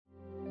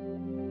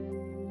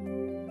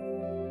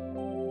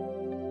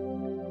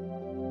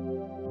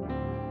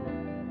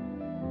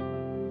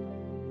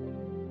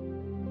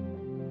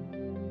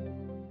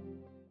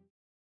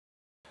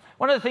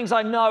One of the things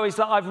I know is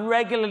that I've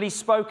regularly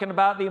spoken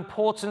about the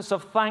importance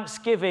of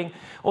thanksgiving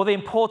or the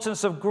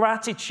importance of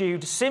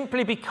gratitude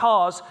simply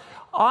because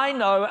I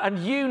know and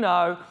you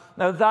know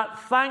that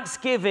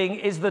thanksgiving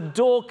is the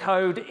door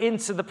code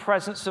into the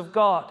presence of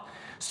God.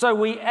 So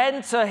we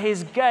enter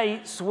his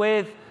gates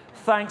with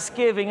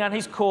thanksgiving and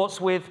his courts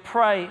with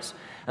praise.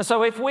 And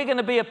so if we're going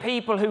to be a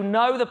people who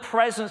know the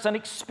presence and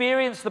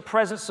experience the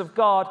presence of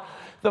God,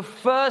 the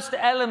first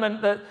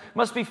element that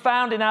must be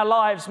found in our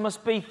lives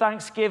must be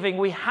thanksgiving.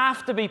 We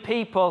have to be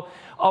people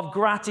of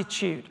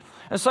gratitude.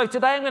 And so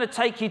today I'm going to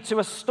take you to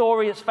a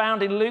story that's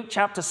found in Luke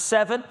chapter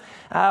 7.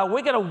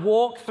 We're going to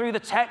walk through the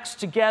text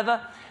together,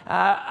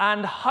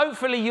 and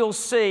hopefully you'll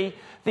see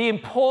the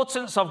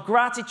importance of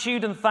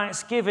gratitude and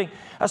thanksgiving,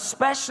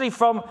 especially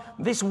from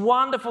this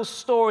wonderful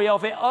story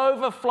of it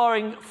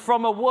overflowing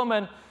from a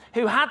woman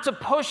who had to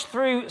push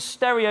through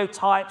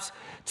stereotypes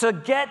to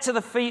get to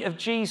the feet of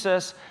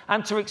Jesus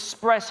and to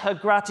express her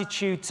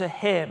gratitude to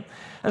him.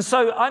 And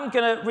so I'm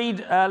going to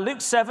read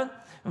Luke 7,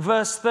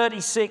 verse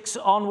 36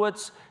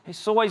 onwards.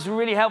 It's always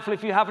really helpful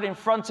if you have it in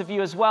front of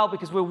you as well,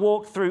 because we'll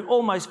walk through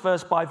almost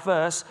verse by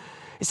verse.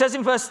 It says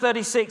in verse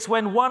 36,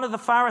 when one of the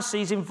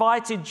Pharisees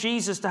invited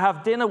Jesus to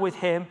have dinner with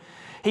him,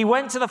 he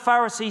went to the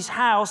Pharisee's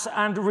house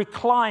and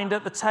reclined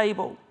at the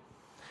table.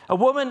 A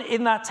woman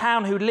in that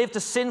town who lived a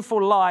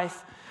sinful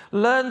life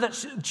learned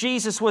that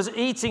Jesus was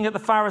eating at the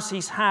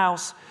Pharisee's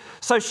house,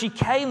 so she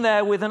came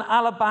there with an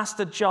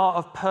alabaster jar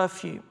of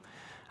perfume.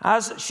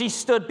 As she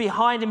stood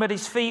behind him at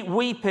his feet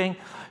weeping,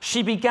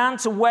 she began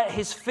to wet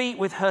his feet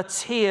with her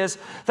tears.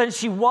 Then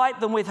she wiped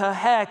them with her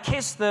hair,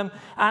 kissed them,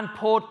 and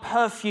poured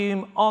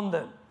perfume on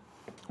them.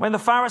 When the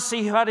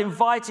Pharisee who had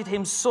invited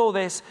him saw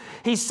this,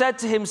 he said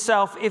to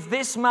himself, if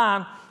this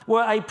man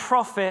were a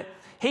prophet,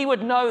 he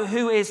would know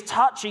who is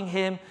touching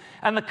him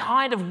and the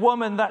kind of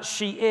woman that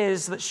she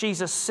is, that she's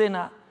a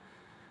sinner.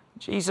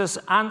 Jesus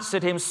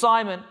answered him,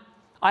 Simon,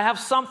 I have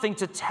something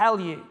to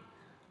tell you.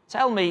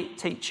 Tell me,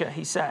 teacher,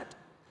 he said.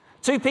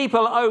 2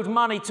 people owed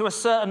money to a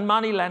certain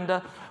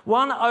moneylender.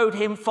 One owed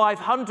him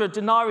 500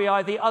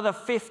 denarii, the other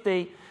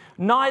 50.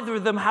 Neither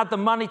of them had the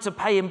money to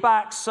pay him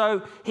back,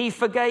 so he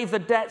forgave the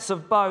debts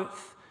of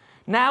both.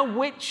 Now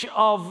which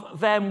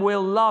of them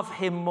will love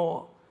him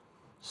more?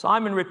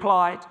 Simon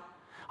replied,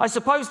 I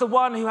suppose the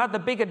one who had the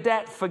bigger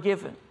debt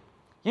forgiven.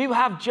 You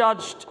have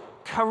judged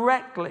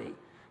correctly,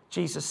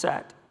 Jesus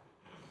said.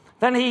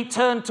 Then he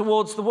turned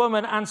towards the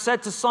woman and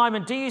said to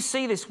Simon, do you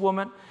see this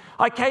woman?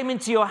 I came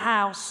into your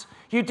house.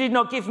 You did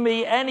not give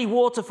me any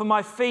water for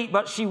my feet,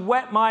 but she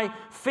wet my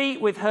feet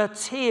with her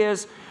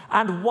tears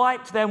and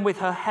wiped them with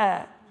her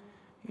hair.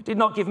 You did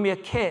not give me a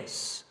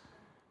kiss.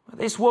 But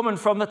this woman,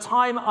 from the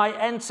time I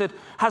entered,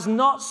 has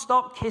not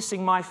stopped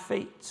kissing my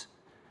feet.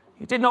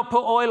 You did not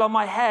put oil on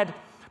my head,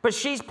 but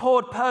she's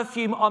poured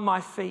perfume on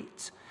my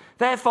feet.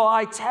 Therefore,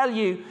 I tell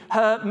you,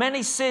 her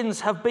many sins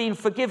have been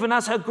forgiven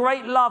as her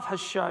great love has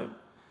shown.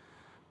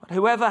 But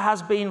whoever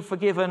has been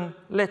forgiven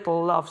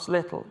little loves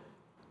little.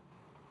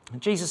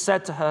 And Jesus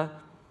said to her,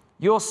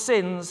 your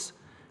sins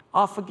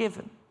are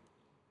forgiven.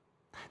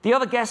 The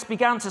other guests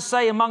began to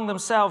say among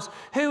themselves,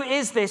 who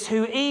is this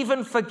who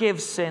even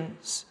forgives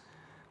sins?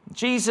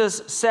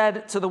 Jesus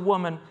said to the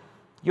woman,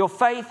 your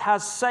faith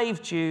has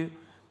saved you.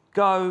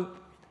 Go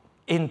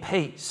in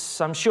peace.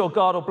 I'm sure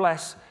God will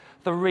bless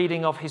the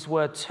reading of his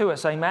word to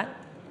us. Amen.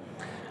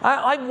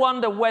 I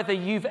wonder whether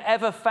you've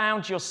ever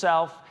found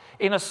yourself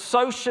in a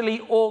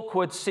socially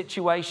awkward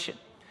situation.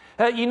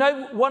 You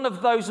know, one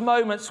of those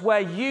moments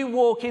where you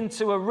walk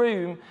into a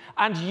room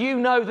and you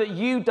know that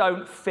you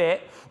don't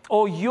fit,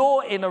 or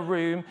you're in a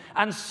room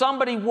and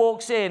somebody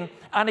walks in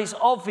and it's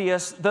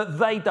obvious that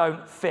they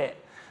don't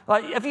fit.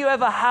 Like, have you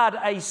ever had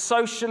a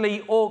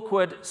socially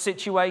awkward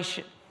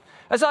situation?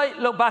 As I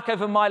look back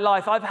over my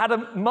life, I've had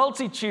a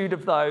multitude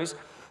of those.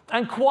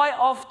 And quite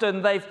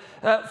often they've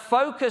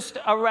focused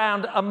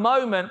around a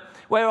moment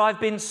where I've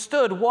been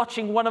stood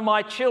watching one of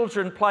my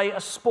children play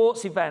a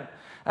sports event.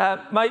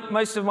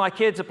 Most of my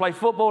kids have played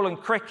football and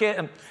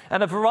cricket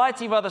and a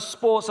variety of other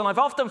sports. And I've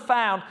often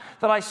found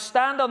that I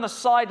stand on the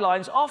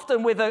sidelines,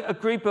 often with a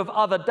group of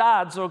other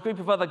dads or a group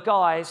of other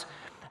guys.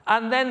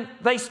 And then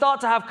they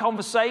start to have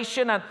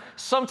conversation, and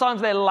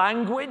sometimes their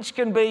language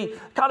can be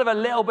kind of a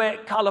little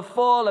bit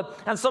colourful,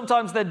 and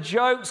sometimes their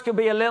jokes can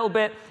be a little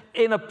bit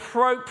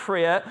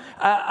inappropriate.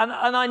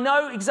 And I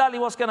know exactly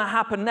what's going to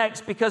happen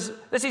next, because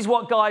this is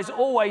what guys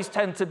always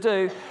tend to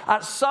do.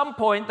 At some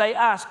point, they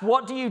ask,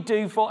 what do you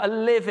do for a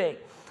living?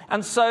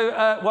 And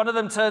so one of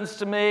them turns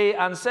to me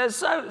and says,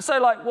 so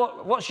like,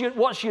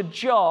 what's your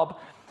job?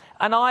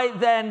 And I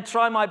then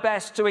try my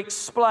best to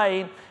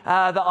explain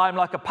that I'm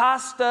like a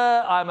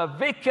pastor, I'm a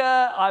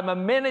vicar, I'm a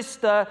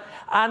minister,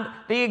 and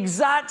the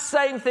exact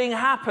same thing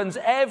happens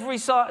every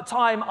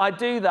time I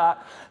do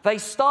that. They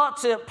start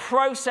to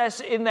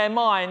process in their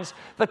minds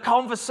the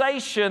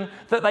conversation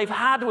that they've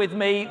had with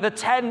me the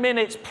 10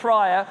 minutes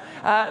prior.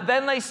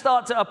 Then they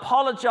start to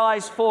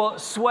apologize for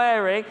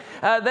swearing.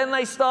 Then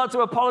they start to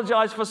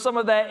apologize for some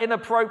of their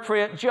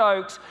inappropriate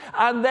jokes.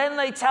 And then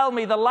they tell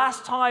me the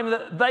last time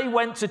that they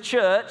went to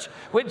church,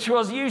 which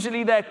was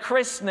usually their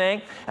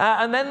christening.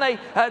 And then they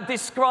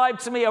describe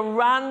to me a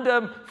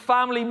random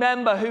family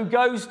member who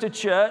goes to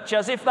church,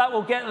 as if that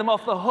will get them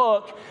off the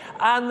hook.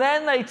 And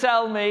then they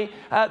tell me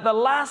the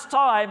last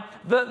time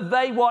that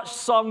they watched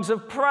songs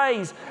of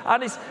praise.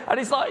 And it's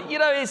like,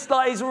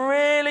 it's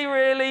really,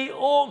 really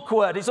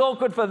awkward. It's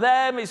awkward for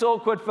them. It's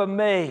awkward for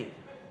me.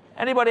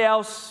 Anybody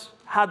else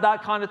had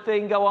that kind of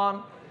thing go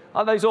on?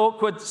 Are those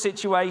awkward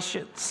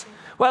situations?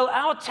 Well,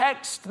 our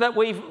text that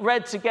we've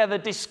read together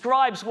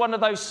describes one of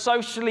those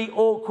socially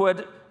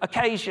awkward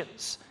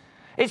occasions.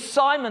 It's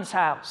Simon's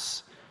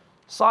house.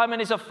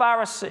 Simon is a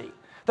Pharisee.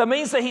 That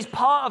means that he's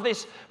part of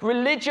this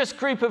religious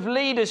group of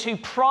leaders who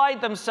pride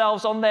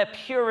themselves on their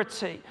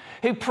purity,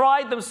 who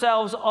pride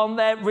themselves on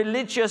their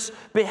religious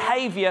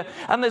behavior.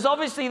 And there's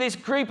obviously this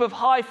group of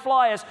high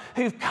flyers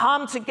who've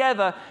come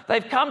together.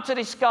 They've come to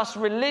discuss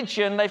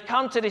religion. They've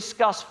come to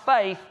discuss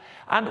faith.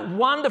 And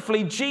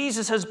wonderfully,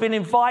 Jesus has been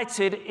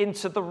invited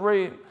into the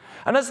room.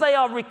 And as they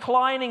are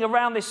reclining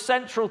around this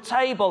central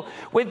table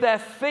with their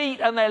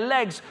feet and their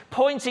legs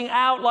pointing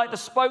out like the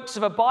spokes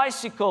of a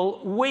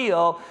bicycle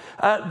wheel,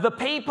 the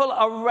people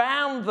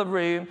around the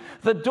room,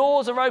 the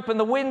doors are open,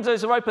 the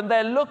windows are open,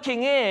 they're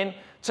looking in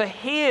to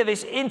hear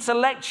this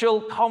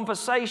intellectual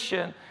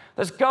conversation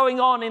that's going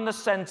on in the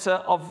center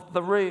of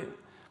the room.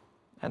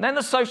 And then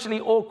the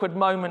socially awkward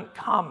moment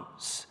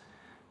comes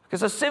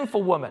because a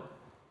sinful woman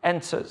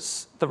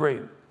enters the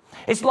room.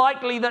 It's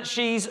likely that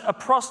she's a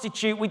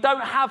prostitute. We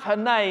don't have her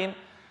name.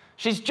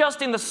 She's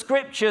just in the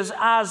scriptures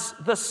as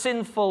the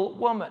sinful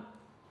woman.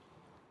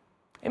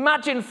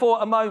 Imagine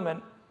for a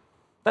moment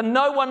that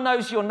no one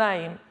knows your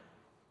name,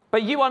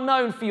 but you are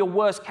known for your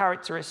worst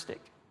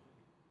characteristic.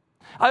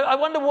 I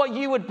wonder what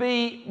you would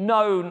be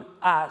known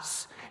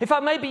as. In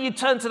fact, maybe you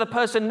turn to the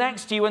person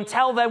next to you and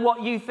tell them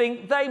what you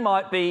think they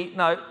might be.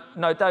 No,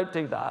 don't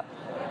do that.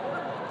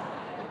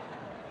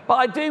 But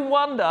I do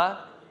wonder,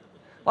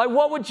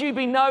 what would you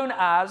be known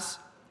as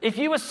if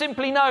you were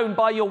simply known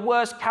by your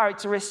worst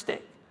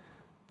characteristic?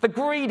 The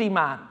greedy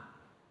man,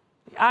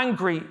 the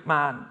angry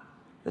man,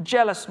 the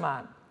jealous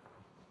man,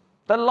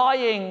 the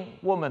lying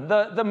woman,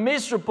 the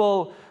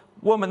miserable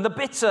woman, the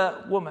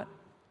bitter woman.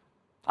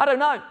 I don't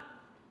know.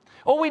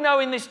 All we know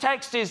in this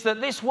text is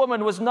that this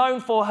woman was known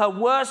for her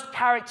worst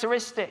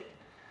characteristic.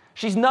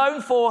 She's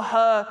known for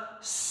her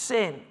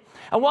sin.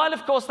 And while,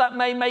 of course, that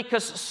may make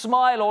us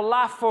smile or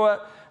laugh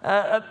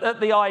at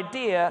the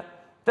idea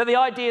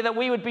that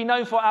we would be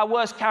known for our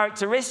worst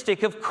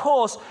characteristic, of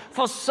course,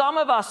 for some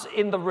of us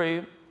in the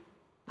room,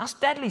 that's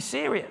deadly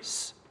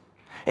serious.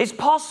 It's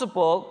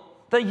possible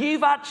that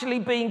you've actually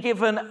been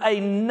given a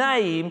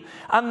name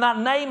and that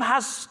name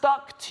has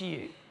stuck to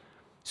you.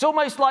 It's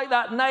almost like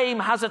that name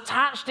has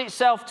attached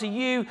itself to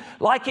you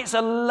like it's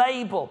a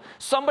label.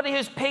 Somebody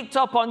has picked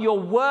up on your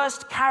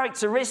worst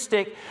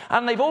characteristic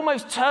and they've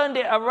almost turned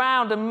it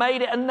around and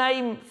made it a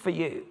name for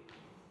you.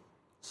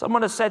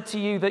 Someone has said to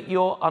you that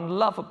you're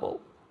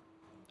unlovable.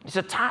 It's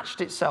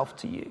attached itself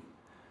to you.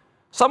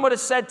 Someone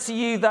has said to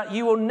you that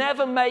you will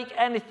never make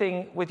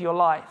anything with your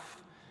life.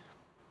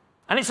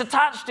 And it's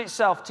attached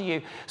itself to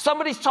you.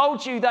 Somebody's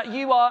told you that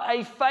you are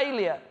a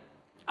failure.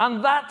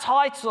 And that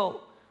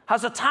title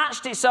has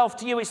attached itself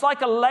to you. It's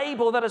like a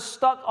label that has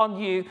stuck on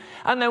you.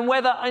 And then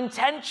whether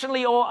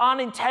intentionally or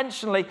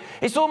unintentionally,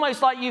 it's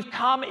almost like you've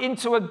come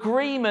into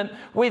agreement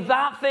with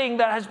that thing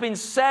that has been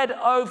said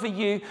over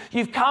you.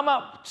 You've come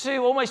up to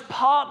almost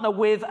partner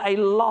with a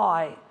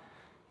lie.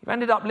 You've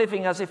ended up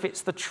living as if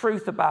it's the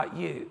truth about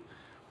you.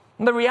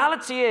 And the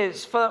reality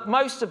is, for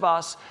most of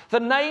us, the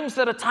names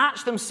that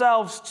attach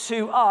themselves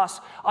to us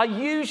are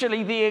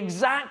usually the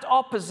exact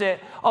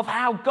opposite of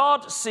how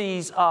God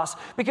sees us.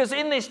 Because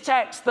in this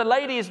text, the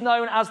lady is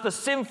known as the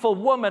sinful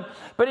woman,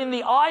 but in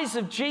the eyes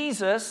of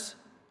Jesus,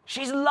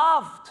 she's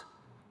loved.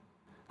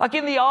 Like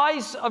in the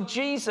eyes of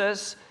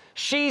Jesus,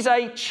 she's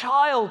a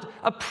child,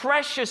 a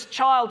precious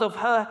child of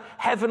her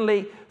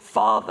heavenly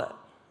Father.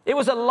 It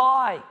was a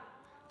lie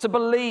to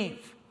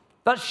believe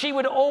that she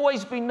would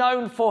always be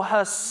known for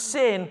her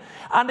sin.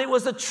 And it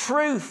was a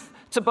truth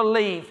to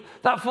believe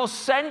that for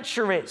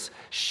centuries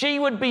she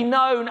would be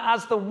known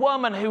as the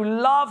woman who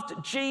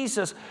loved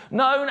Jesus,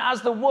 known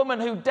as the woman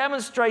who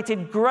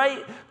demonstrated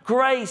great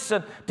grace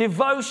and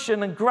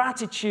devotion and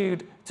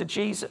gratitude to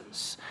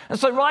Jesus. And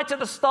so right at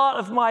the start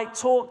of my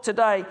talk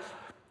today,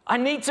 I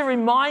need to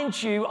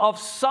remind you of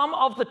some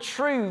of the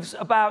truths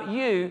about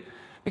you.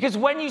 Because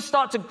when you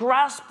start to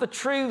grasp the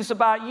truths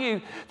about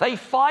you, they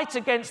fight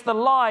against the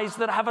lies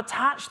that have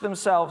attached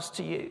themselves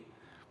to you.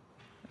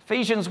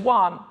 Ephesians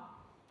 1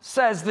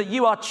 says that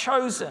you are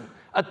chosen,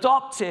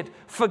 adopted,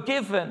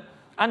 forgiven,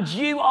 and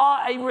you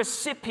are a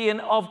recipient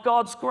of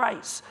God's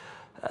grace.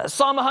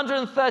 Psalm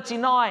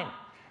 139,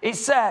 it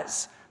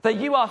says that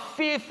you are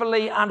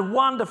fearfully and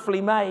wonderfully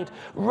made.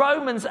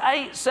 Romans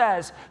 8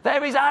 says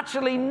there is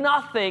actually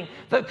nothing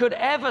that could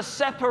ever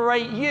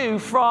separate you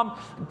from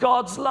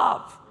God's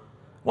love.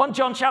 1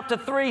 John chapter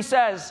 3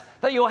 says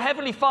that your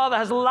heavenly Father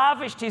has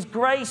lavished his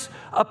grace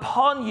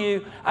upon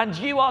you and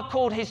you are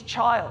called his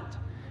child.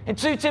 In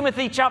 2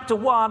 Timothy chapter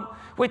 1,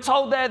 we're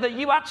told there that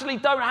you actually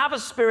don't have a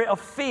spirit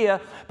of fear,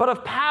 but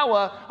of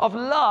power, of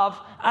love,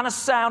 and a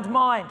sound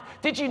mind.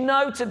 Did you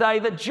know today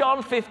that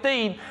John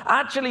 15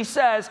 actually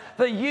says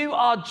that you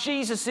are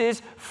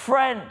Jesus'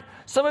 friend?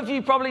 Some of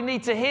you probably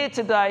need to hear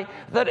today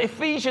that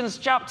Ephesians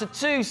chapter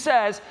 2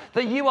 says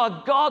that you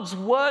are God's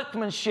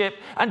workmanship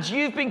and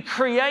you've been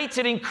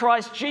created in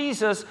Christ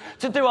Jesus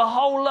to do a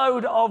whole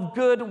load of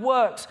good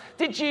works.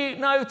 Did you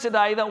know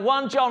today that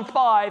 1 John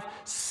 5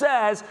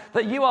 says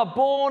that you are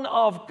born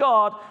of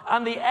God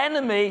and the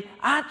enemy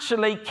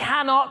actually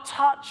cannot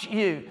touch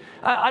you?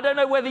 I don't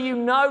know whether you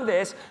know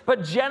this,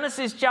 but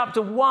Genesis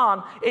chapter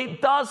 1,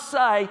 it does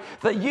say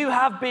that you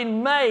have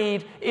been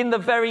made in the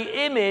very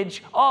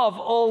image of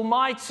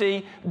Almighty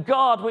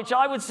God, which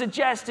I would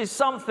suggest is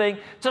something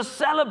to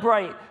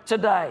celebrate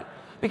today,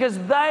 because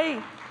they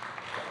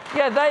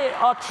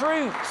are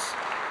truths.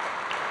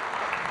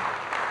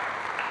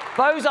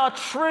 Those are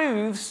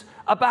truths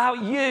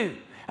about you.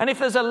 And if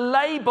there's a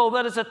label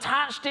that has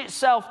attached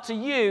itself to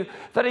you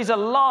that is a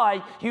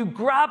lie, you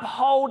grab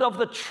hold of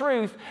the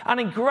truth, and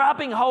in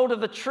grabbing hold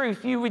of the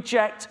truth, you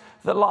reject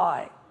the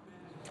lie.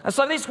 And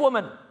so this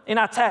woman in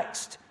our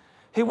text,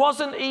 who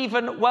wasn't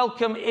even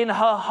welcome in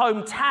her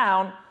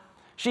hometown,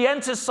 she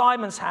enters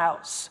Simon's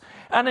house,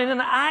 and in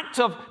an act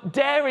of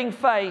daring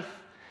faith,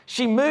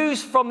 she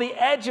moves from the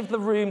edge of the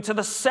room to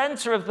the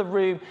center of the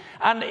room,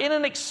 and in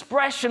an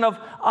expression of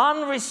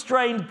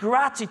unrestrained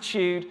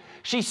gratitude,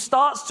 she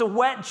starts to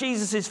wet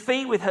Jesus'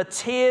 feet with her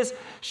tears.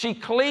 She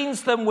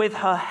cleans them with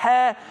her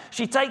hair.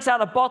 She takes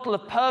out a bottle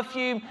of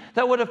perfume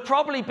that would have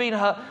probably been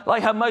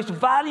her most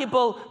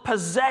valuable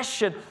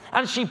possession,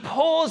 and she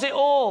pours it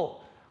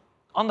all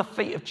on the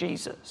feet of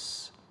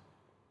Jesus.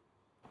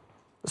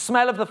 The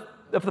smell of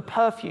the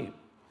perfume,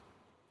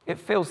 it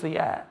fills the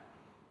air.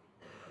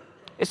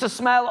 It's the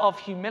smell of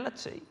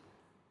humility.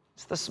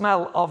 It's the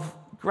smell of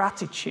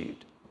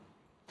gratitude.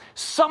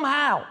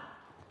 Somehow,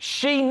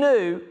 she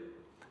knew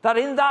that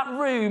in that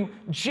room,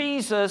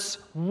 Jesus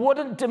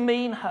wouldn't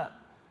demean her.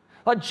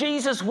 Like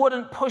Jesus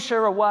wouldn't push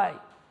her away.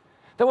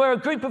 There were a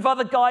group of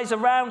other guys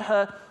around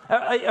her,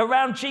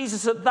 around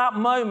Jesus at that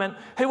moment,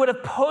 who would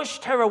have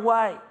pushed her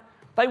away.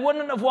 They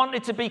wouldn't have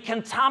wanted to be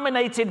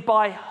contaminated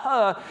by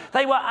her.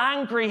 They were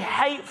angry,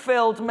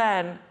 hate-filled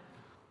men.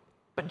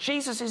 But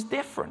Jesus is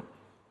different.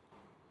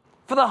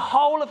 For the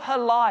whole of her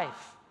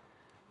life,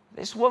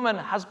 this woman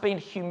has been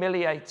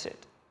humiliated.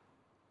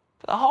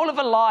 For the whole of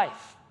her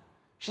life,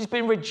 she's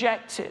been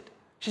rejected.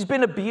 She's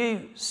been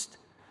abused.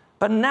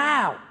 But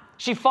now,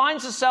 she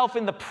finds herself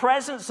in the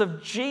presence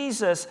of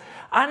Jesus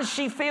and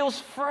she feels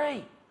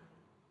free.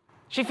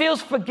 She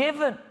feels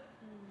forgiven.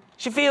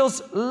 She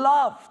feels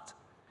loved.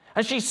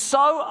 And she's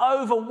so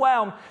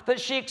overwhelmed that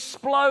she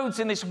explodes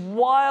in this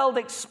wild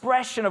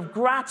expression of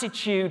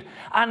gratitude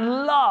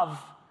and love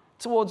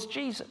towards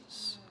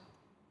Jesus.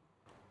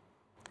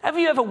 Have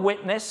you ever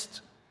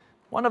witnessed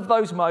one of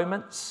those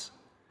moments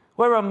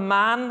where a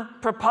man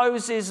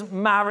proposes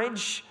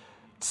marriage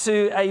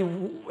to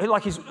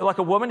like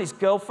a woman, his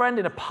girlfriend,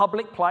 in a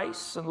public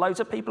place, and loads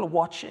of people are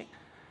watching?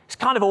 It's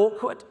kind of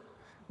awkward,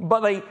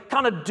 but they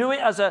kind of do it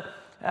as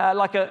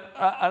like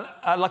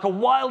a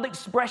wild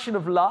expression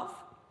of love.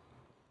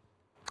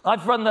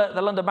 I've run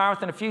the London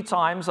Marathon a few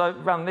times. I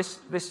ran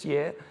this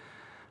year.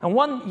 And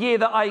one year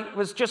that I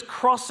was just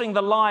crossing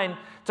the line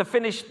to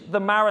finish the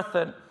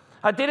marathon,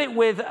 I did it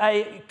with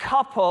a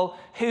couple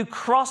who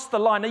crossed the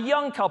line, a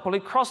young couple who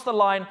crossed the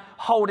line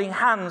holding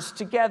hands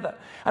together.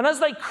 And as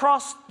they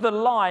crossed the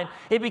line,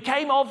 it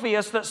became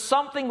obvious that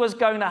something was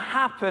going to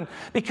happen,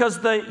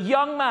 because the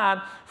young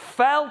man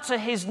fell to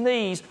his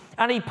knees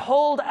and he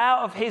pulled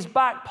out of his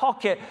back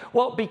pocket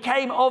what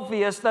became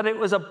obvious that it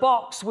was a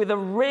box with a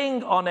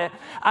ring on it.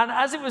 And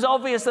as it was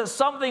obvious that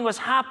something was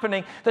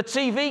happening, the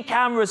TV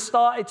cameras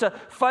started to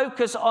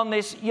focus on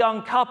this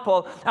young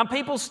couple, and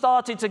people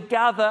started to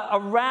gather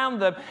around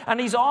them. And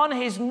he's on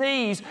his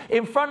knees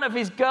in front of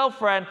his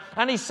girlfriend,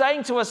 and he's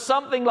saying to her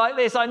something like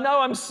this: "I know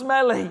I'm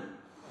smelly,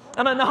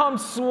 and I know I'm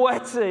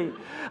sweaty,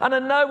 and I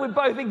know we're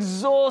both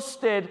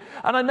exhausted,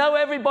 and I know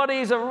everybody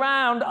is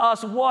around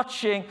us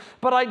watching,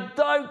 but I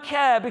don't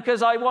care,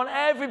 because I want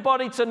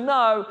everybody to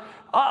know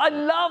I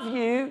love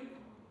you.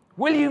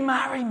 Will you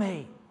marry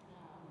me?"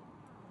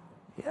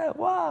 Yeah,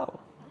 wow.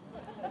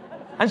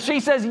 And she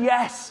says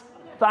yes,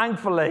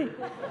 thankfully,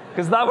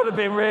 because that would have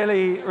been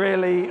really,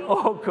 really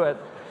awkward.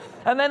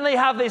 And then they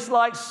have this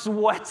like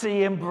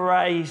sweaty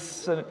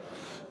embrace, and it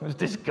was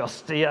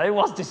disgusting. Yeah, it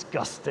was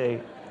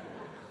disgusting.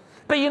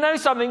 But you know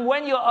something?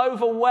 When you're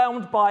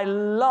overwhelmed by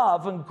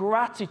love and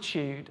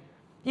gratitude,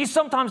 you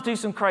sometimes do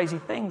some crazy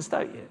things,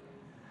 don't you?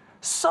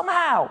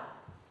 Somehow,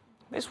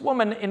 this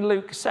woman in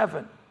Luke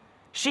 7,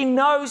 she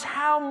knows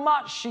how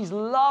much she's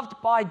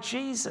loved by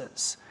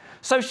Jesus.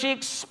 So she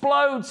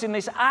explodes in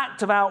this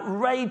act of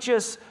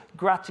outrageous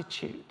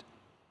gratitude.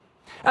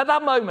 At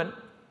that moment,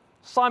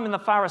 Simon the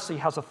Pharisee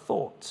has a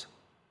thought.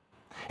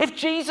 If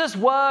Jesus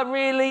were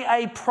really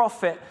a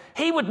prophet,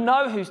 he would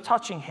know who's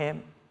touching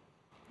him,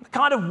 the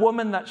kind of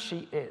woman that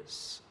she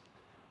is.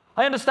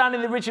 I understand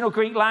in the original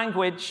Greek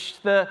language,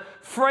 the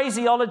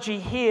phraseology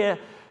here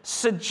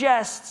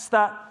suggests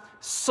that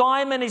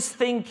Simon is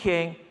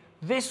thinking,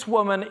 this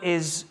woman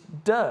is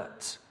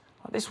dirt.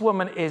 This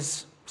woman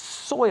is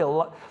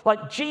soil.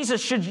 Like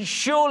Jesus should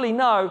surely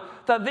know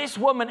that this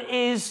woman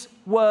is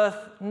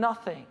worth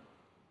nothing.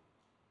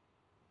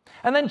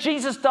 And then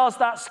Jesus does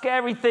that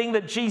scary thing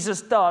that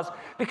Jesus does,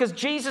 because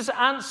Jesus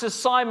answers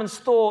Simon's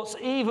thoughts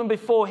even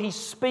before he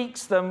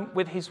speaks them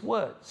with his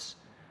words.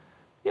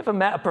 You ever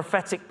met a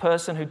prophetic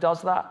person who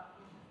does that?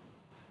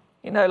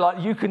 You know,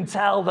 like you can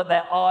tell that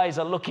their eyes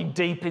are looking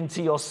deep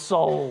into your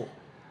soul,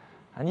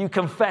 and you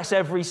confess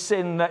every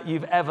sin that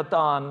you've ever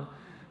done,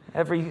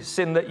 every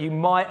sin that you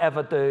might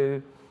ever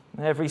do,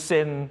 every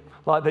sin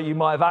like that you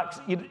might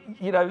have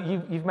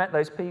you've met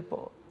those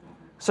people.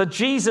 So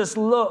Jesus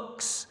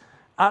looks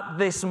at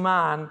this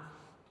man,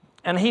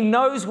 and he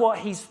knows what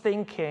he's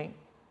thinking.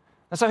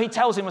 And so he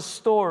tells him a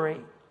story.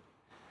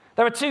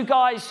 There are two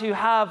guys who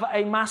have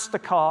a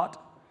MasterCard.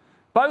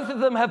 Both of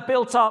them have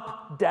built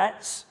up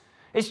debts.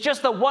 It's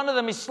just that one of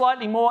them is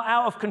slightly more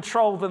out of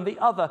control than the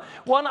other.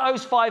 One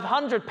owes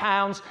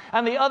 £500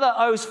 and the other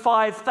owes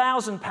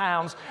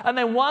 £5,000. And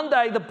then one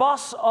day the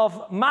boss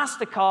of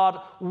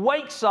MasterCard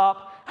wakes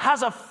up,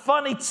 has a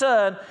funny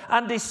turn,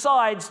 and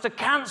decides to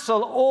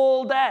cancel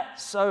all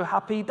debts. So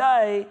happy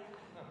day.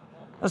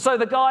 And so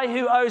the guy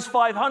who owes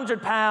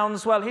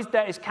 £500, well, his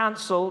debt is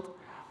cancelled.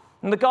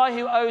 And the guy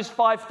who owes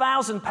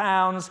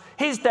 £5,000,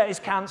 his debt is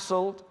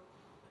cancelled.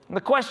 And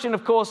the question,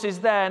 of course, is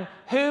then,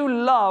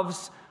 who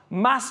loves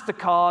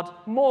MasterCard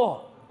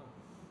more?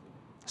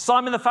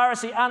 Simon the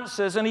Pharisee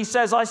answers, and he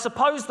says, I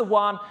suppose the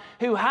one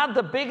who had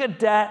the bigger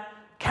debt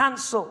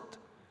cancelled.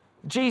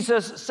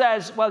 Jesus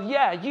says, well,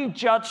 yeah, you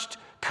judged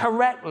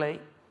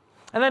correctly.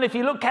 And then if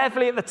you look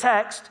carefully at the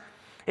text,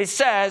 it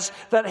says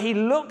that he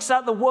looks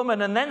at the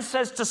woman and then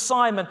says to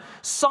Simon,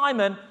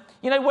 Simon,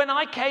 you know, when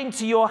I came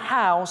to your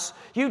house,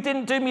 you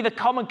didn't do me the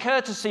common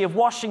courtesy of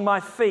washing my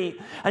feet,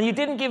 and you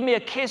didn't give me a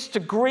kiss to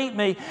greet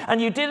me,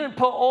 and you didn't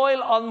put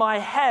oil on my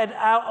head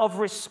out of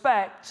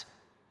respect.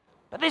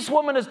 But this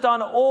woman has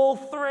done all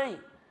three.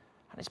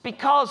 And it's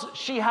because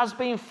she has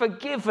been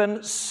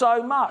forgiven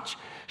so much.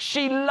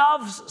 She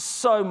loves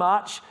so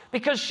much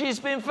because she's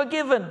been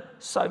forgiven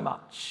so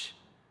much.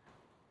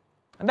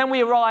 And then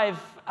we arrive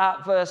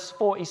at verse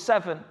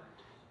 47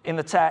 in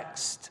the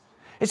text.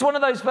 It's one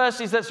of those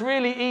verses that's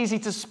really easy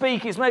to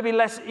speak. It's maybe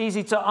less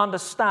easy to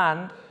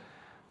understand.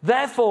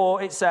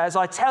 Therefore, it says,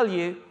 I tell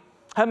you,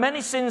 her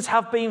many sins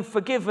have been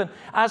forgiven,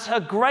 as her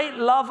great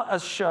love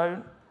has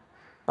shown.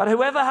 But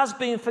whoever has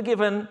been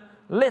forgiven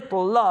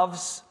little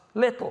loves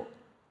little.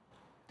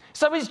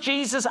 So is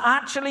Jesus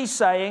actually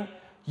saying,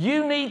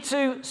 you need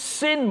to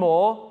sin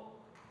more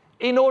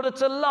in order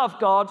to love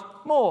God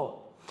more?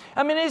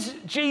 I mean, is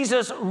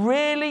Jesus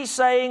really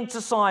saying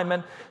to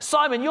Simon,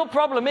 Simon, your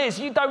problem is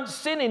you don't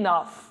sin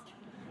enough.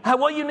 And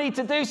what you need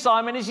to do,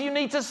 Simon, is you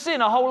need to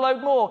sin a whole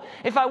load more.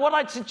 In fact, what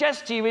I'd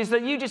suggest to you is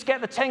that you just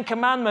get the 10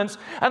 Commandments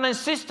and then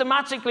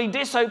systematically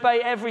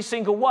disobey every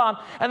single one.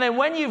 And then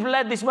when you've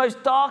led this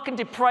most dark and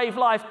depraved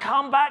life,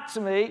 come back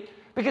to me,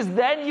 because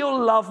then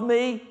you'll love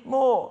me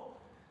more.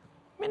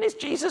 I mean, is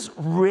Jesus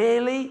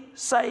really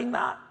saying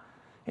that?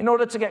 In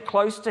order to get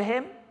close to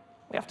him,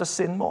 we have to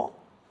sin more.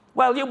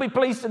 Well, you'll be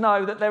pleased to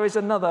know that there is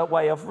another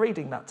way of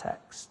reading that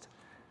text.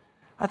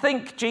 I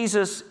think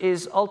Jesus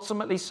is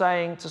ultimately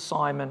saying to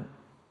Simon,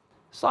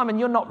 Simon,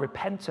 you're not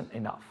repentant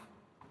enough.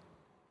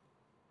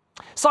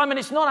 Simon,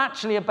 it's not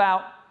actually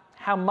about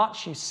how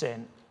much you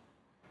sin.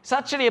 It's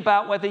actually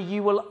about whether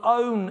you will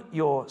own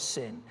your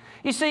sin.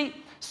 You see,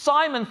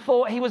 Simon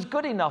thought he was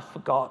good enough for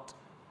God,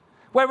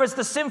 whereas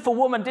the sinful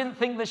woman didn't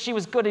think that she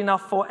was good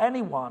enough for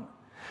anyone.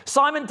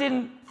 Simon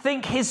didn't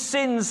think his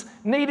sins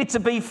needed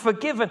to be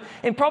forgiven.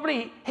 And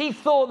probably he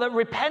thought that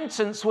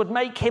repentance would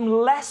make him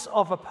less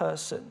of a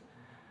person.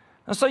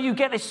 And so you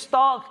get this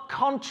stark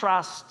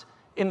contrast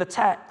in the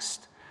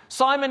text.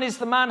 Simon is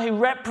the man who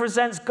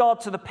represents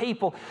God to the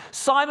people.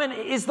 Simon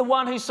is the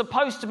one who's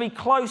supposed to be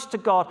close to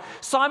God.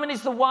 Simon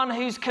is the one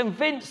who's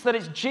convinced that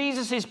it's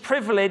Jesus'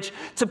 privilege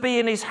to be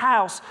in his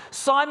house.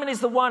 Simon is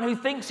the one who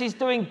thinks he's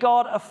doing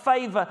God a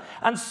favor.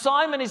 And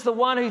Simon is the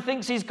one who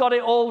thinks he's got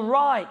it all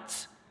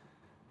right.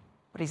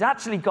 But he's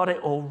actually got it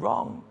all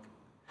wrong.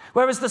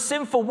 Whereas the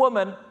sinful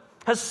woman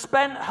has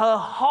spent her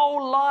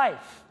whole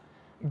life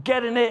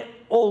getting it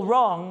all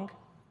wrong,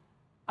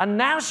 and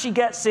now she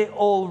gets it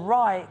all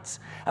right.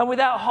 And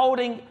without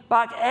holding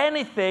back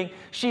anything,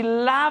 she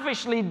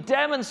lavishly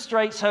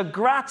demonstrates her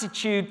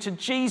gratitude to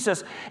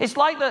Jesus. It's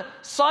like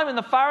Simon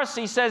the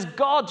Pharisee says,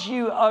 God,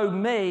 you owe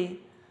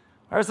me.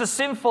 Whereas the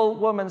sinful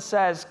woman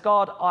says,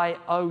 God, I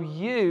owe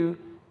you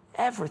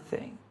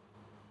everything.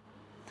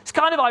 It's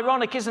kind of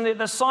ironic, isn't it,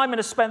 that Simon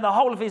has spent the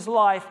whole of his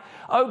life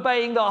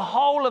obeying the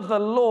whole of the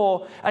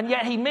law, and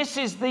yet he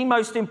misses the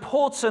most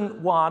important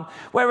one,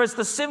 whereas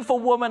the sinful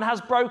woman has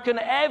broken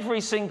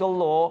every single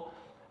law,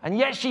 and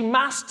yet she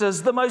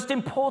masters the most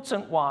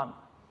important one: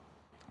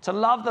 to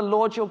love the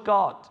Lord your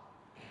God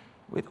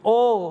with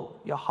all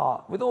your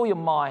heart, with all your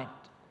mind,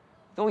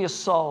 with all your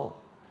soul,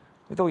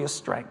 with all your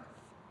strength.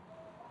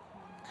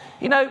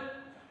 You know,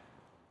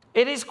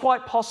 it is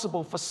quite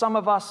possible for some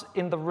of us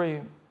in the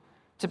room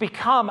to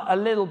become a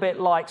little bit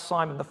like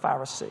Simon the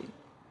Pharisee.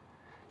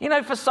 You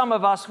know, for some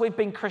of us, we've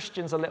been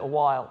Christians a little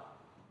while.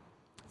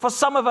 For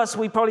some of us,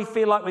 we probably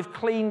feel like we've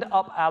cleaned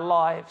up our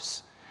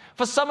lives.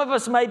 For some of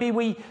us, maybe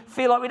we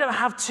feel like we don't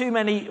have too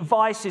many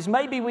vices.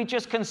 Maybe we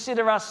just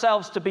consider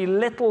ourselves to be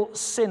little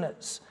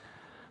sinners.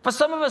 For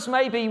some of us,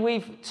 maybe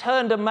we've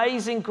turned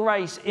amazing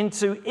grace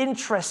into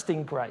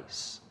interesting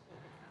grace.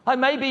 Like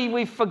maybe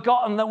we've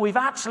forgotten that we've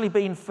actually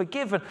been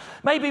forgiven.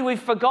 Maybe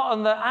we've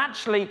forgotten that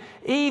actually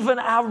even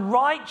our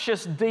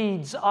righteous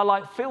deeds are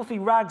like filthy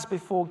rags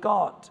before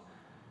God.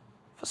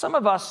 For some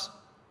of us,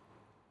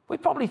 we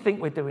probably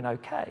think we're doing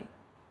okay.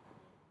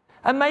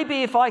 And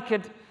maybe if I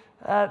could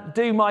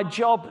do my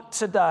job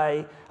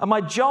today, and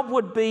my job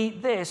would be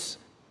this,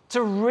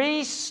 to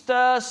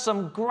re-stir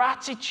some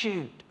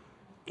gratitude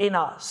in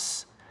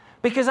us.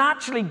 Because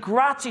actually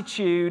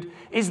gratitude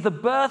is the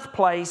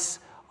birthplace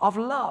of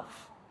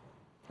love.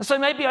 And so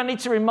maybe I need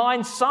to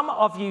remind some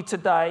of you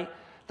today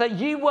that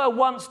you were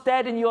once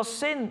dead in your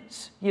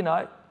sins, you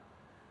know,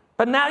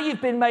 but now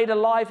you've been made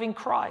alive in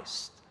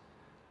Christ.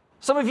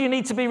 Some of you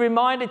need to be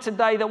reminded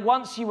today that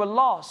once you were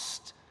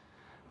lost,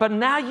 but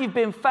now you've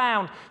been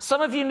found.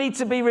 Some of you need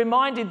to be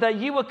reminded that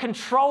you were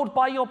controlled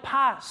by your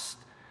past,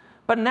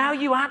 but now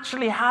you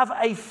actually have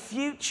a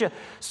future.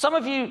 Some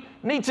of you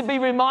need to be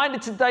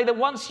reminded today that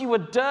once you were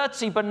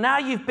dirty, but now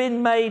you've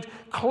been made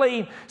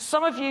clean.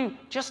 Some of you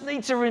just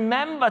need to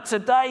remember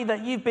today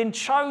that you've been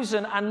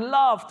chosen and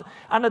loved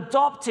and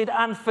adopted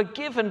and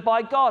forgiven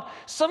by God.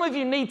 Some of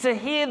you need to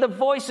hear the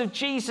voice of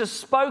Jesus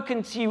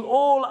spoken to you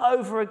all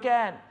over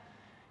again.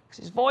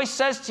 Because his voice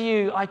says to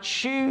you, I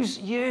choose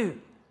you.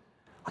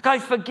 Like, I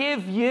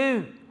forgive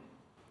you.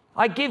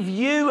 I give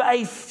you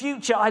a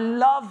future. I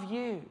love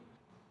you.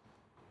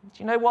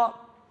 Do you know what?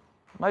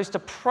 The most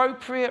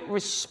appropriate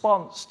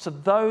response to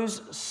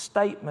those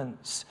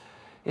statements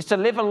is to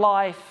live a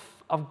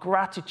life of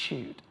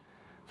gratitude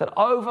that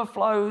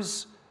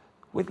overflows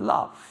with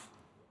love.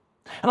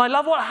 And I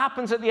love what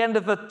happens at the end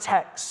of the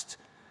text.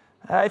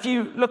 If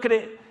you look at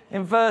it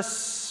in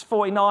verse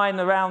 49,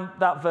 around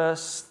that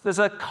verse, there's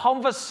a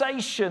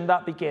conversation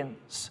that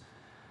begins.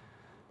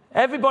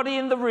 Everybody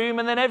in the room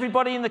and then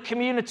everybody in the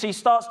community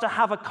starts to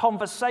have a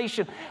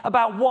conversation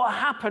about what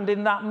happened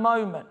in that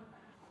moment.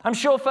 I'm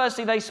sure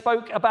firstly they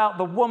spoke about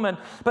the woman,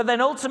 but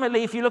then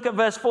ultimately, if you look at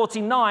verse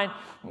 49,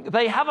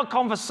 they have a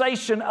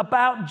conversation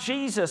about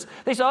Jesus.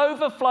 This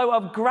overflow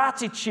of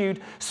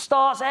gratitude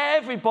starts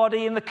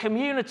everybody in the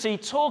community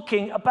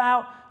talking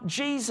about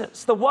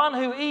Jesus, the one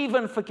who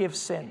even forgives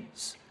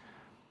sins.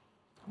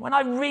 When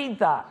I read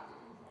that,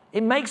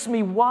 it makes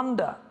me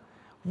wonder,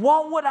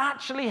 what would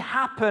actually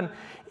happen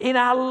in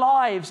our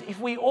lives if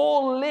we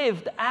all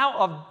lived out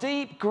of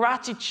deep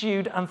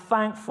gratitude and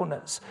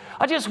thankfulness?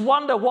 I just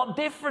wonder what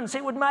difference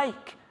it would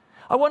make.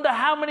 I wonder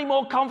how many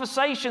more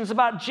conversations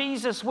about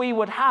Jesus we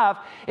would have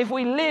if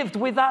we lived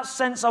with that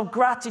sense of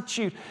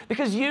gratitude.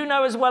 Because you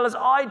know as well as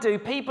I do,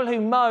 people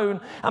who moan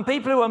and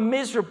people who are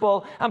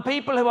miserable and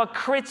people who are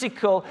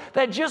critical,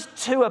 they're just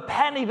to a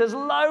penny. There's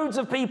loads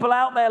of people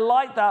out there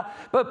like that.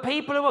 But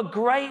people who are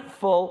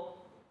grateful,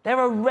 they're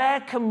a rare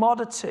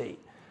commodity.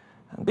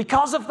 And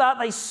because of that,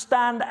 they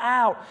stand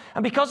out.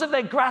 And because of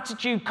their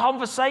gratitude,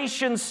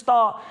 conversations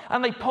start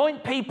and they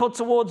point people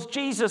towards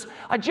Jesus.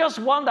 I just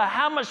wonder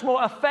how much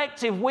more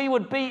effective we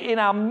would be in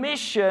our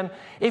mission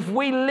if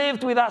we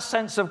lived with that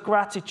sense of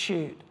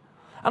gratitude.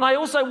 And I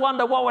also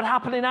wonder what would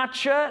happen in our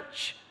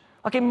church.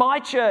 Like in my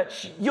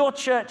church, your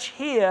church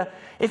here,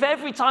 if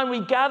every time we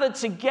gathered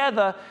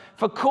together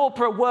for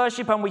corporate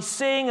worship and we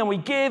sing and we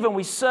give and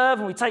we serve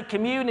and we take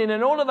communion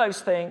and all of those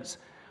things,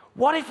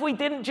 what if we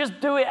didn't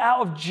just do it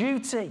out of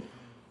duty?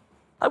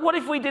 Like, what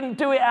if we didn't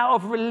do it out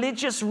of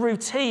religious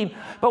routine?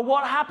 But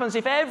what happens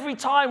if every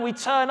time we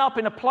turn up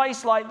in a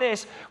place like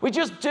this, we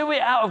just do it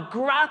out of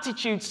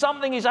gratitude?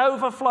 Something is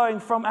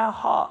overflowing from our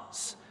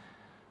hearts.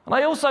 And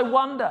I also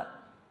wonder,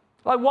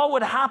 like, what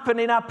would happen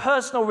in our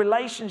personal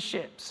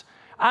relationships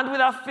and with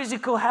our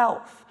physical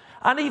health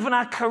and even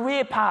our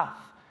career path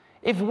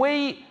if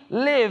we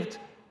lived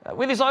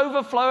with this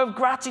overflow of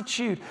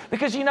gratitude?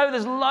 Because you know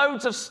there's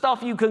loads of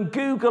stuff you can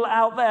Google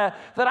out there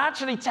that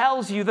actually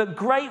tells you that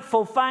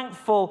grateful,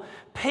 thankful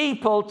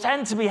people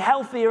tend to be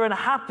healthier and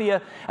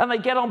happier, and they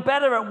get on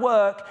better at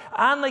work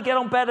and they get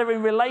on better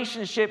in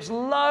relationships,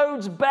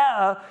 loads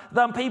better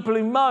than people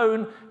who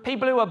moan,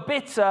 people who are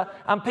bitter,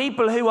 and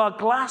people who are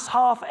glass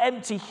half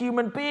empty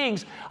human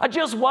beings. I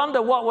just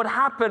wonder what would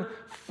happen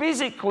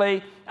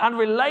physically and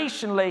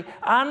relationally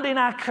and in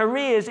our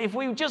careers if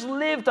we just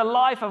lived a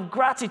life of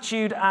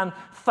gratitude and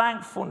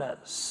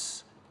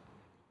thankfulness.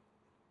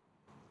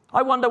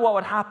 I wonder what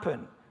would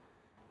happen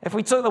if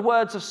we took the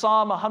words of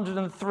Psalm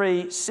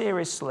 103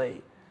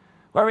 seriously,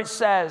 where it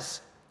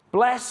says,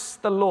 "Bless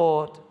the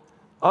Lord,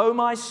 O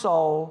my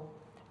soul,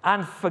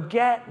 and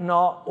forget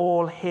not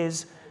all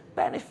his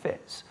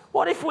benefits."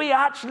 What if we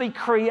actually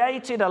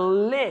created a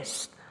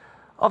list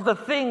of the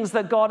things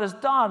that God has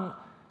done?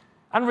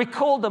 and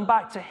recalled them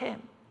back to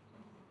him.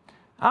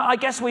 I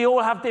guess we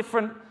all have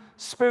different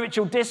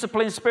spiritual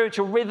disciplines,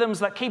 spiritual rhythms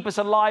that keep us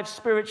alive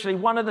spiritually.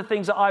 One of the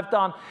things that I've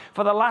done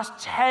for the last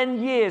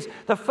 10 years,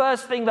 the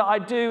first thing that I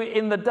do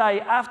in the day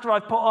after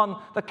I've put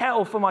on the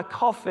kettle for my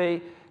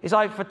coffee is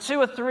for 2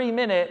 or 3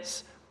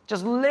 minutes,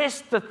 just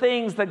list the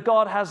things that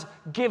God has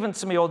given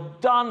to me or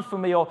done for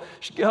me or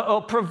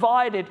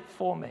provided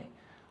for me.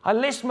 I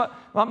list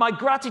my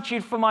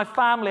gratitude for my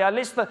family. I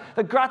list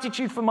the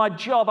gratitude for my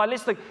job. I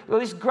list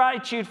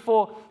gratitude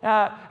for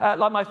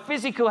like my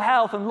physical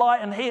health and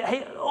light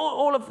and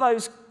all of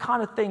those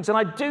kind of things. And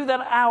I do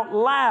that out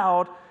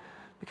loud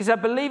because I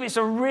believe it's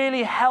a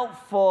really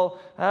helpful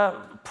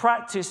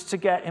practice to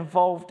get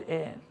involved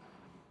in.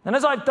 And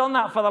as I've done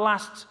that for the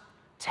last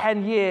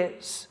 10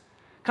 years,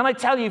 can I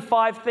tell you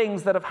 5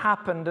 things that have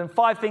happened and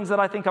 5 things that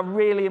I think are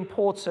really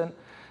important?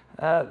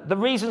 The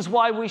reasons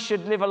why we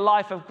should live a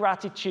life of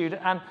gratitude.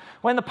 And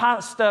when the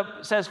pastor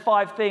says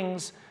 5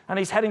 things and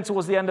he's heading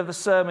towards the end of the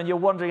sermon, you're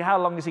wondering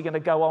how long is he going to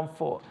go on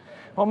for?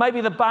 Well,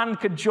 maybe the band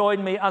could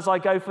join me as I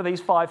go for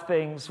these 5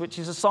 things, which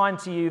is a sign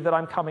to you that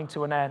I'm coming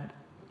to an end.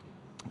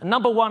 And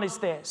number 1 is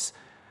this.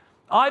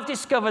 I've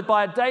discovered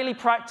by a daily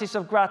practice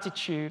of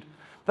gratitude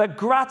that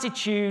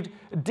gratitude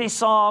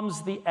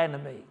disarms the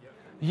enemy.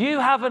 You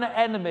have an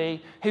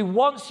enemy who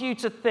wants you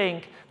to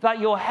think that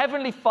your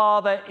Heavenly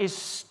Father is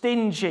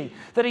stingy,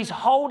 that He's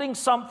holding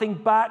something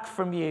back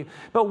from you.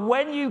 But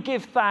when you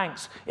give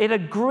thanks, it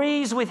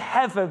agrees with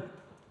heaven,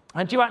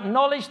 and you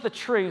acknowledge the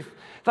truth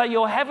that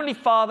your Heavenly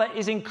Father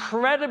is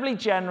incredibly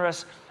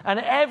generous, and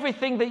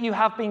everything that you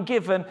have been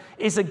given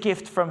is a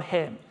gift from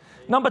Him.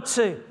 Number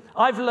 2,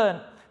 I've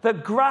learned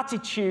that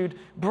gratitude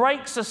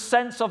breaks a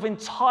sense of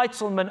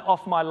entitlement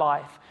off my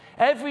life.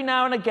 Every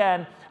now and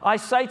again, I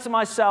say to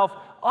myself,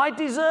 I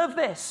deserve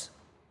this.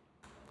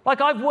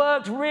 Like I've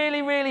worked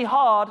really, really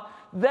hard,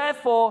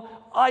 therefore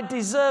I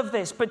deserve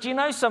this. But do you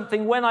know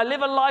something? When I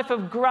live a life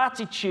of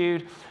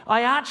gratitude,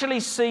 I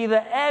actually see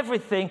that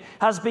everything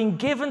has been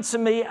given to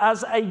me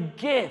as a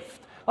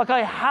gift. Like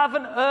I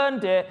haven't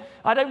earned it,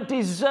 I don't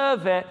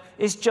deserve it,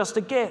 it's just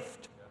a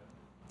gift.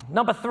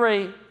 Number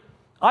 3,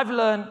 I've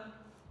learned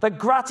that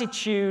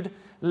gratitude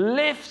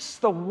lifts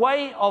the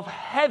weight of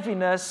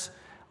heaviness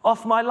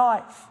off my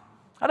life.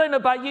 I don't know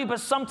about you, but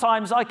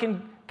sometimes I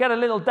can get a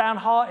little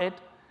downhearted.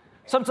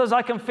 Sometimes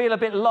I can feel a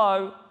bit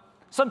low.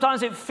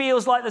 Sometimes it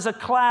feels like there's a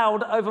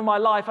cloud over my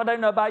life. I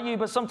don't know about you,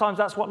 but sometimes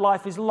that's what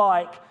life is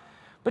like.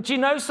 But you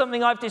know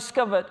something I've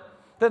discovered?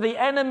 That the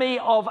enemy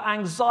of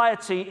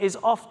anxiety is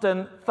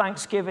often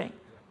thanksgiving.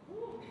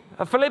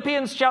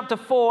 Philippians chapter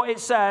 4, it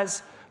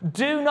says,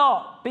 do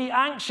not be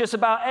anxious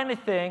about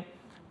anything,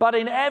 but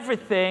in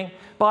everything,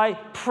 by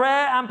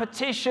prayer and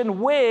petition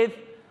with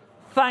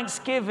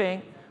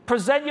thanksgiving,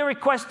 present your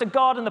request to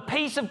God, and the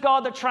peace of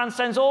God that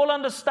transcends all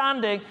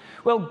understanding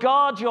will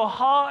guard your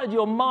heart and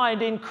your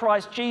mind in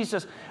Christ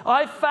Jesus.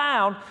 I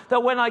found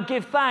that when I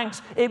give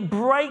thanks, it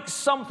breaks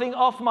something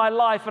off my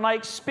life, and I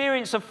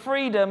experience a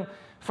freedom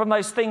from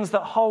those things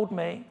that hold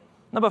me.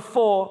 Number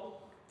 4,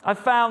 I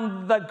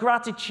found that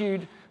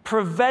gratitude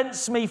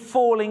prevents me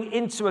falling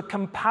into a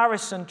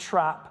comparison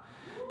trap.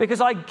 Because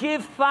I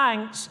give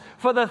thanks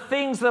for the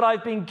things that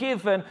I've been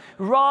given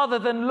rather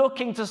than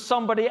looking to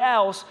somebody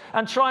else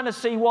and trying to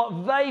see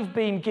what they've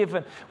been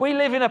given. We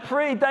live in a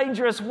pretty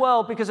dangerous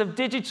world because of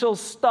digital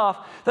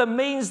stuff that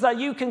means that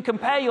you can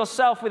compare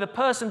yourself with a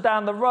person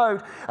down the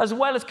road as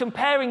well as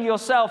comparing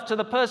yourself to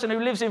the person who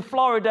lives in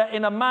Florida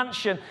in a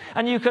mansion.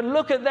 And you can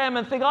look at them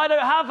and think, I don't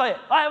have it.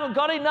 I haven't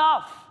got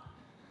enough.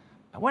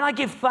 But when I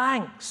give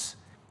thanks,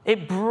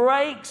 it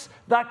breaks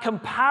that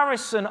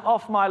comparison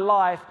off my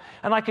life,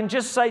 and I can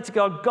just say to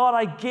God, God,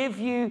 I give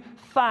you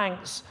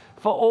thanks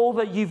for all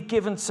that you've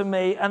given to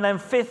me. And then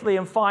 5thly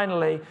and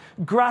finally,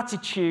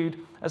 gratitude,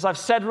 as I've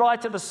said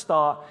right at the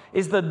start,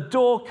 is the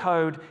door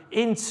code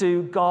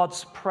into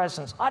God's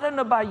presence. I don't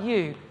know about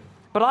you,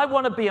 but I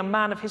want to be a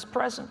man of His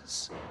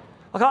presence.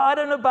 Like, I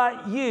don't know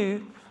about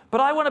you,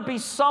 but I want to be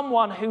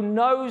someone who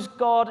knows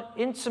God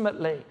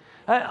intimately.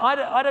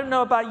 I don't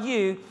know about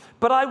you,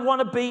 but I want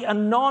to be a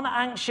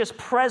non-anxious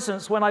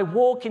presence when I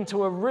walk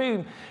into a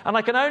room. And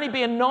I can only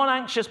be a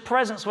non-anxious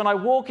presence when I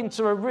walk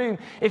into a room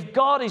if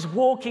God is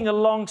walking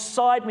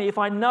alongside me, if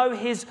I know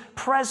His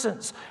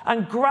presence.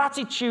 And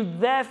gratitude,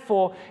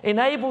 therefore,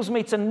 enables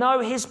me to know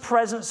His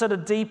presence at a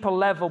deeper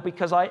level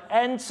because I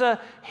enter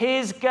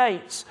His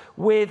gates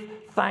with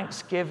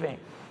thanksgiving.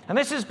 And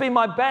this has been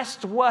my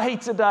best way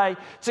today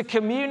to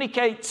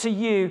communicate to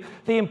you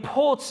the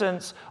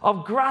importance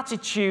of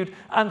gratitude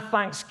and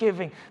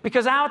thanksgiving.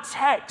 Because our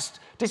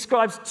text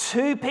describes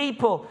 2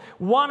 people,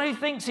 one who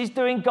thinks he's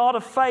doing God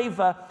a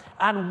favor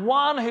and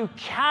one who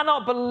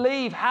cannot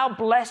believe how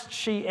blessed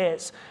she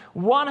is.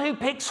 One who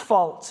picks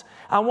fault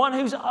and one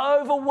who's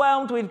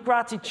overwhelmed with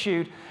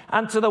gratitude.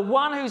 And to the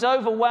one who's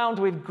overwhelmed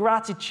with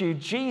gratitude,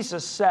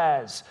 Jesus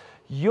says,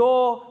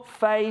 your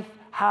faith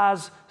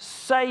has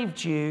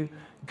saved you.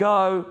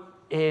 Go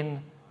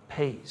in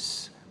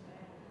peace.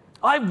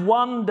 I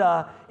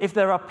wonder if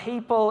there are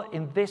people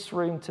in this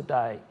room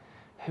today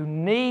who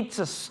need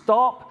to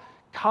stop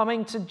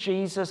coming to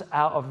Jesus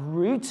out of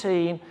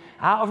routine,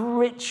 out of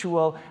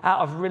ritual,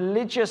 out of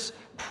religious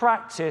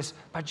practice,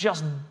 but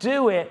just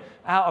do it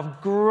out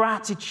of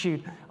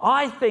gratitude.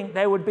 I think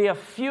there would be a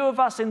few of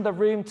us in the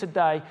room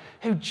today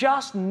who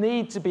just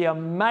need to be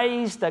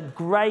amazed at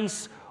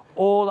grace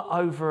all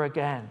over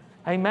again.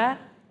 Amen?